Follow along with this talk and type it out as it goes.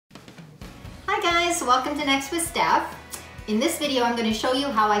guys, welcome to Next with Steph. In this video, I'm going to show you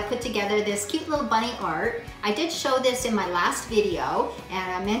how I put together this cute little bunny art. I did show this in my last video,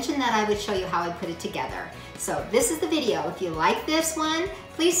 and I mentioned that I would show you how I put it together. So this is the video. If you like this one,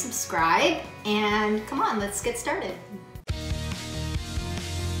 please subscribe, and come on, let's get started.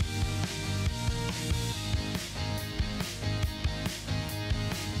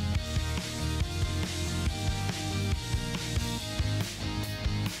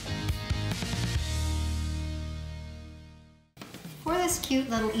 For this cute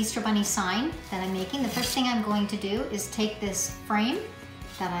little Easter bunny sign that I'm making, the first thing I'm going to do is take this frame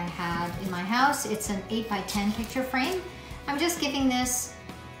that I have in my house. It's an 8x10 picture frame. I'm just giving this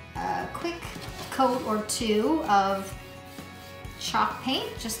a quick coat or two of chalk paint,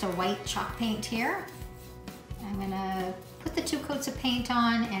 just a white chalk paint here. I'm gonna put the 2 coats of paint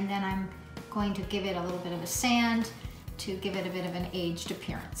on, and then I'm going to give it a little bit of a sand to give it a bit of an aged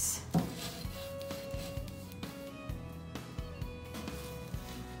appearance.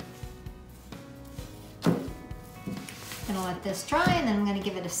 I'm gonna let this dry, and then I'm gonna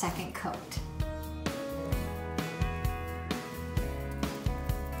give it a second coat.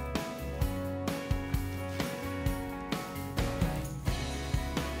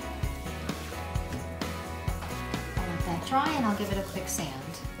 I'll let that dry, and I'll give it a quick sand.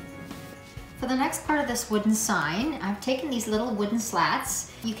 For the next part of this wooden sign, I've taken these little wooden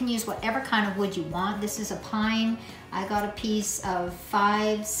slats. You can use whatever kind of wood you want. This is a pine. I got a piece of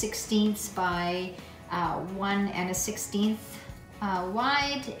 5/16 by 1 1/16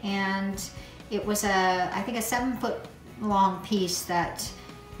 wide, and it was I think a 7-foot long piece that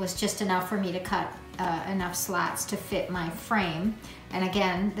was just enough for me to cut enough slats to fit my frame. And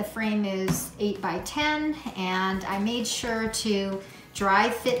again, the frame is 8x10, and I made sure to dry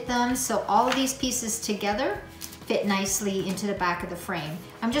fit them so all of these pieces together fit nicely into the back of the frame.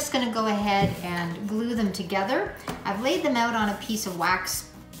 I'm just going to go ahead and glue them together. I've laid them out on a piece of wax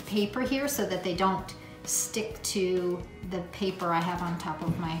paper here so that they don't stick to the paper I have on top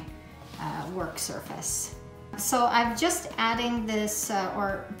of my work surface. So I'm just adding this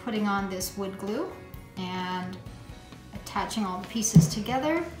or putting on this wood glue and attaching all the pieces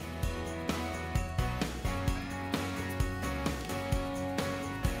together.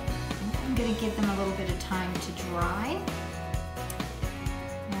 I'm going to give them a little bit of time to dry.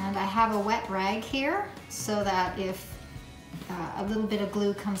 And I have a wet rag here so that if a little bit of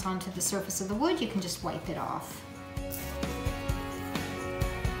glue comes onto the surface of the wood, you can just wipe it off.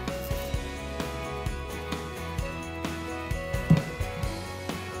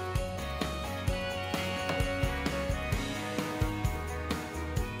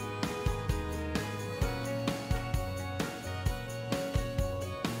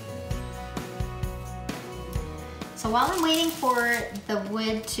 So while I'm waiting for the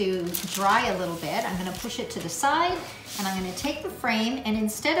wood to dry a little bit, I'm going to push it to the side, and I'm going to take the frame, and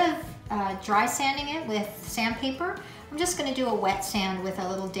instead of dry sanding it with sandpaper, I'm just going to do a wet sand with a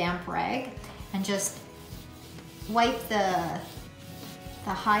little damp rag and just wipe the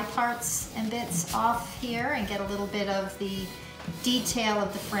high parts and bits off here and get a little bit of the detail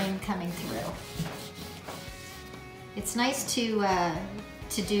of the frame coming through. It's nice to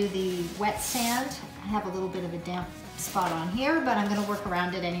do the wet sand. I have a little bit of a damp spot on here, but I'm going to work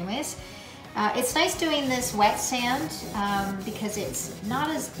around it anyways. It's nice doing this wet sand because it's not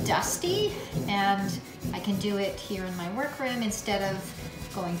as dusty, and I can do it here in my workroom instead of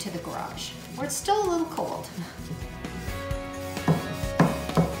going to the garage, where it's still a little cold.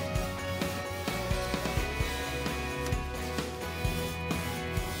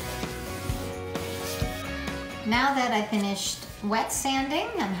 Now that I finished wet sanding,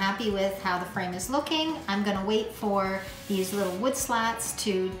 I'm happy with how the frame is looking. I'm going to wait for these little wood slats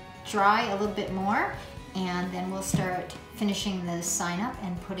to dry a little bit more, and then we'll start finishing the sign up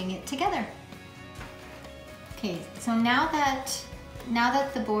and putting it together. Okay, so now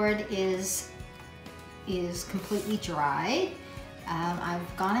that the board is completely dry,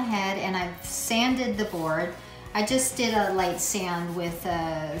 I've gone ahead and I've sanded the board. I just did a light sand with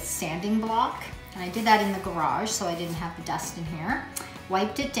a sanding block. And I did that in the garage so I didn't have the dust in here.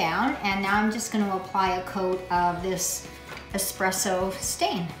 Wiped it down, and now I'm just going to apply a coat of this espresso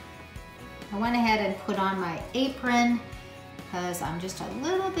stain. I went ahead and put on my apron because I'm just a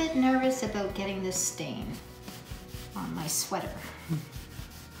little bit nervous about getting this stain on my sweater.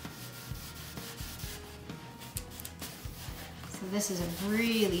 So this is a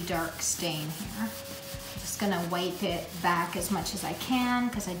really dark stain here. Gonna wipe it back as much as I can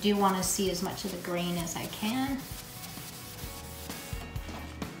because I do want to see as much of the grain as I can.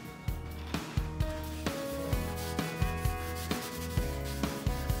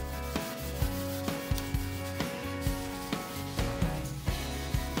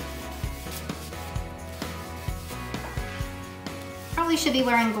 probably should be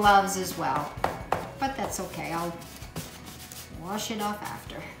wearing gloves as well, but that's okay. I'll wash it off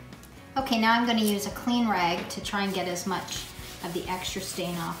after. Okay, now I'm going to use a clean rag to try and get as much of the extra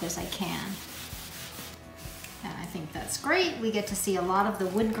stain off as I can. And I think that's great. We get to see a lot of the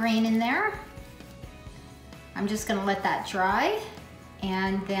wood grain in there. I'm just going to let that dry,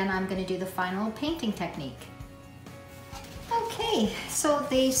 and then I'm going to do the final painting technique. Okay, so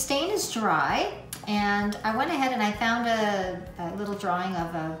the stain is dry, and I went ahead and I found a little drawing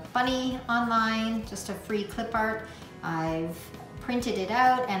of a bunny online, just a free clip art. I've printed it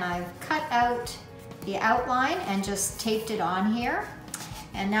out and I've cut out the outline and just taped it on here.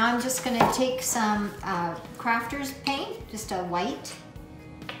 And now I'm just going to take some crafter's paint, just a white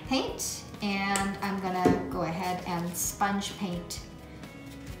paint, and I'm going to go ahead and sponge paint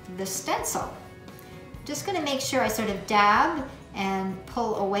the stencil. Just going to make sure I sort of dab and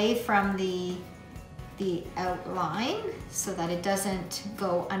pull away from the outline so that it doesn't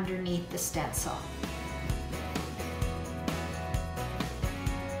go underneath the stencil.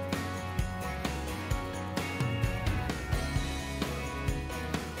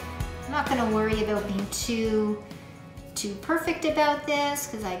 I'm not going to worry about being too perfect about this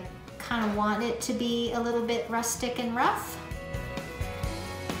because I kind of want it to be a little bit rustic and rough.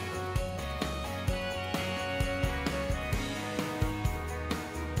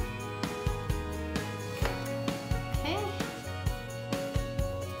 Okay.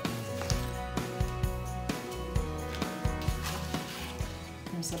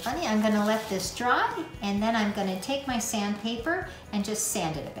 There's the bunny. I'm going to let this dry, and then I'm going to take my sandpaper and just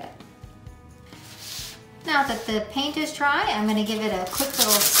sand it a bit. Now that the paint is dry, I'm going to give it a quick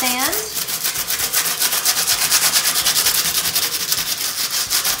little sand.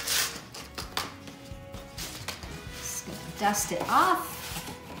 Just going to dust it off.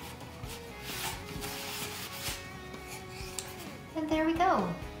 And there we go.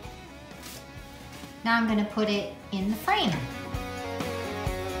 Now I'm going to put it in the frame.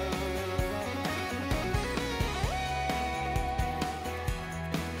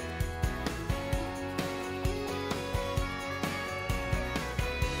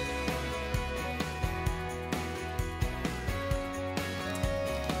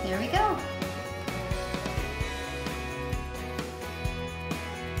 There we go.